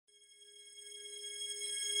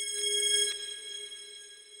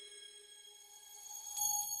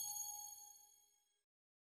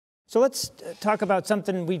So let's talk about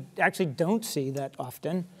something we actually don't see that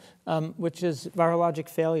often, which is virologic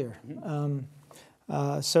failure. I'm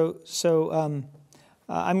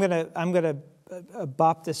gonna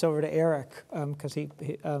bop this over to Eric because I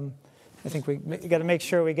think we got to make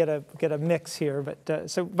sure we get a mix here. But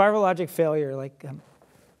so virologic failure, like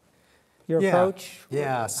your approach.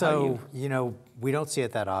 Yeah. So we don't see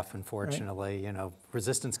it that often, fortunately. Right.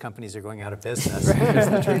 Resistance companies are going out of business because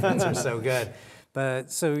the treatments are so good.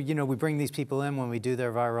 But so, we bring these people in when we do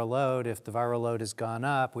their viral load. If the viral load has gone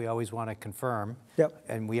up, we always want to confirm. Yep.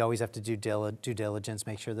 And we always have to do due diligence,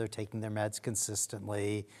 make sure they're taking their meds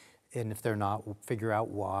consistently. And if they're not, we'll figure out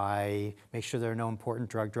why, make sure there are no important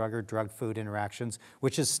drug-drug or drug-food interactions,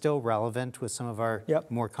 which is still relevant with some of our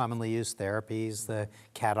more commonly used therapies. The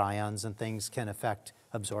cations and things can affect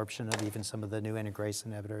absorption of even some of the new integrase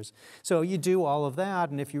inhibitors. So you do all of that,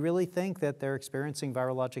 and if you really think that they're experiencing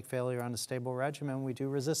virologic failure on a stable regimen, we do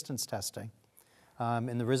resistance testing.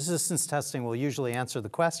 And the resistance testing will usually answer the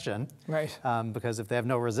question, right? Because if they have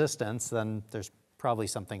no resistance, then there's probably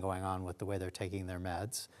something going on with the way they're taking their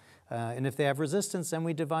meds. And if they have resistance, then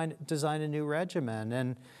we design a new regimen.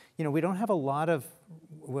 And we don't have a lot of,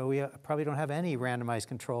 we probably don't have any randomized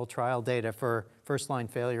control trial data for first-line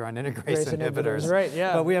failure on integrase inhibitors. Right,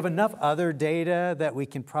 yeah. But we have enough other data that we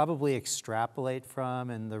can probably extrapolate from.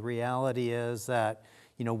 And the reality is that,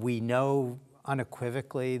 we know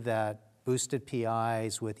unequivocally that boosted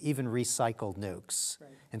PIs with even recycled nukes,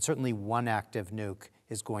 and certainly one active nuke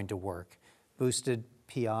is going to work. Boosted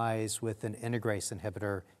PIs with an integrase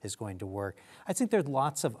inhibitor is going to work. I think there's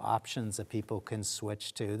lots of options that people can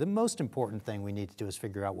switch to. The most important thing we need to do is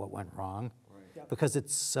figure out what went wrong, because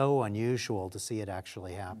it's so unusual to see it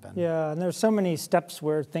actually happen. Yeah, and there's so many steps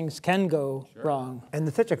where things can go wrong. And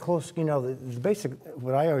it's such a close, the basic,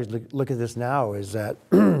 what I always look at this now is that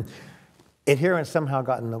adherence somehow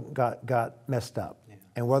got messed up. Yeah.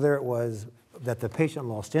 And whether it was that the patient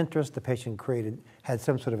lost interest, the patient had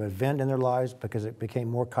some sort of event in their lives because it became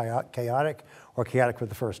more chaotic or chaotic for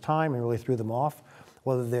the first time and really threw them off,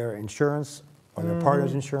 whether their insurance or their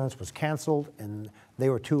partner's insurance was canceled and they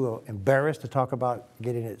were too embarrassed to talk about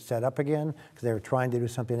getting it set up again because they were trying to do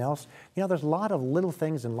something else. There's a lot of little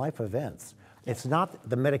things in life events. It's not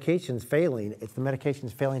the medications failing, it's the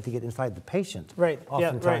medications failing to get inside the patient. Right,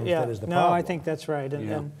 Oftentimes that is the no, problem. I think that's right.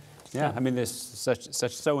 Yeah, I mean, there's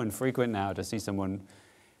so infrequent now to see someone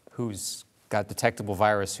who's got detectable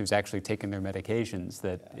virus who's actually taken their medications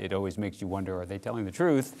that it always makes you wonder, are they telling the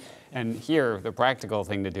truth? And here, the practical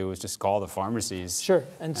thing to do is just call the pharmacies. Sure,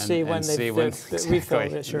 and see when they've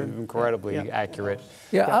refilled it. Sure. Incredibly accurate.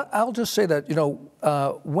 Yeah, I'll just say that,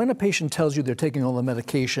 when a patient tells you they're taking all the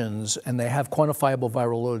medications and they have quantifiable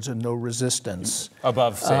viral loads and no resistance.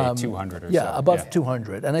 Above, say, 200 or so. Yeah, above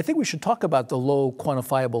 200. And I think we should talk about the low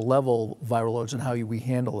quantifiable level viral loads and how we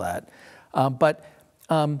handle that.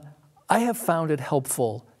 I have found it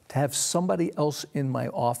helpful to have somebody else in my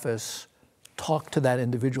office talk to that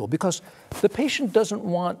individual, because the patient doesn't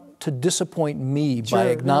want to disappoint me by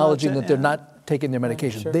acknowledging that they're not taking their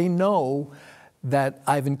medication. They know that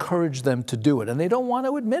I've encouraged them to do it, and they don't want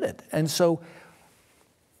to admit it. And so,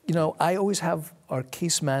 I always have our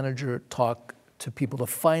case manager talk to people to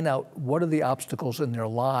find out what are the obstacles in their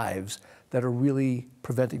lives that are really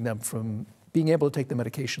preventing them from being able to take the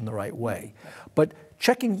medication the right way. But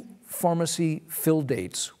checking pharmacy fill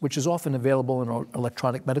dates, which is often available in our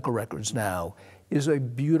electronic medical records now, is a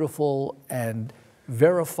beautiful and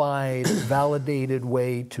verified, validated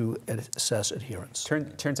way to assess adherence.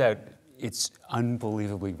 Turns out it's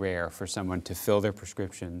unbelievably rare for someone to fill their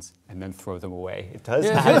prescriptions and then throw them away. It does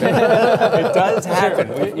happen. It does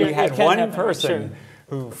happen. We had one person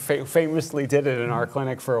who famously did it in our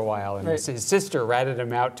clinic for a while, and his sister ratted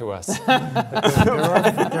him out to us.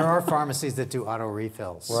 there are pharmacies that do auto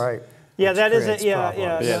refills. Right. Yeah, that is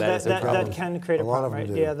that can create a problem, right?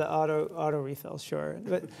 Do. Yeah, the auto refills, sure.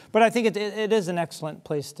 But I think it is an excellent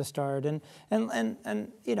place to start, and I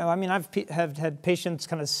mean, I've had patients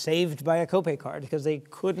kind of saved by a copay card because they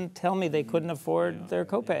couldn't tell me they couldn't afford their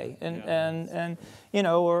copay, and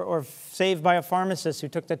or saved by a pharmacist who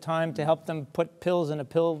took the time to help them put pills in a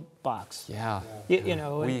pill box. Yeah. We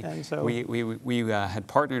had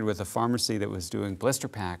partnered with a pharmacy that was doing blister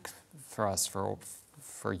pack for us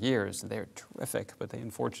for years. They're terrific, but they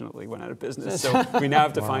unfortunately went out of business. So we now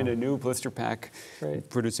have to find a new blister pack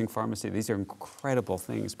producing pharmacy. These are incredible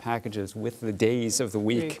things, packages with the days of the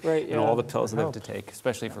week and all the pills that they have to take,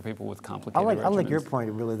 especially for people with complicated regimens. I like your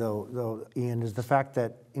point really though, Ian, is the fact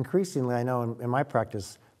that increasingly I know in my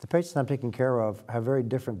practice, the patients I'm taking care of have very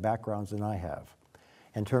different backgrounds than I have.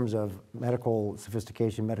 in terms of medical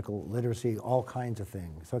sophistication, medical literacy, all kinds of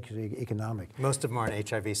things, socioeconomic. Most of them aren't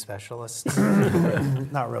HIV specialists.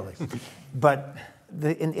 Not really. But,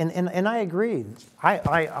 and I agree.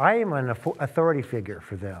 I am an authority figure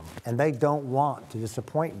for them, and they don't want to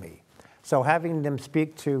disappoint me. So having them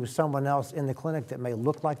speak to someone else in the clinic that may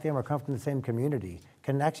look like them or come from the same community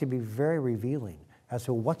can actually be very revealing as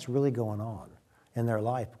to what's really going on in their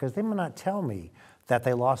life, because they may not tell me that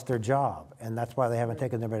they lost their job and that's why they haven't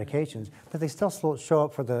taken their medications, but they still show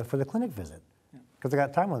up for the clinic visit because they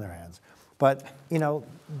got time on their hands. But you know,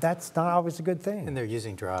 that's not always a good thing. And they're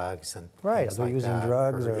using drugs and right, things they're like using that,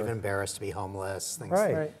 drugs or or even embarrassed to be homeless. Things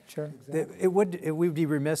right, Right, sure. It would be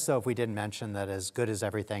remiss though if we didn't mention that as good as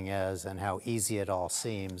everything is and how easy it all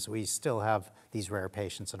seems, we still have these rare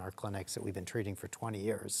patients in our clinics that we've been treating for 20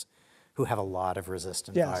 years who have a lot of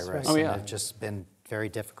resistant Yes, virus. right. Oh, yeah. And it's just been very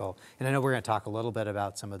difficult. And I know we're going to talk a little bit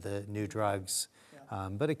about some of the new drugs,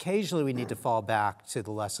 but occasionally we need to fall back to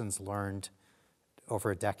the lessons learned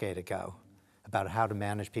over a decade ago about how to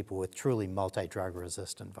manage people with truly multi-drug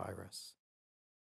resistant virus.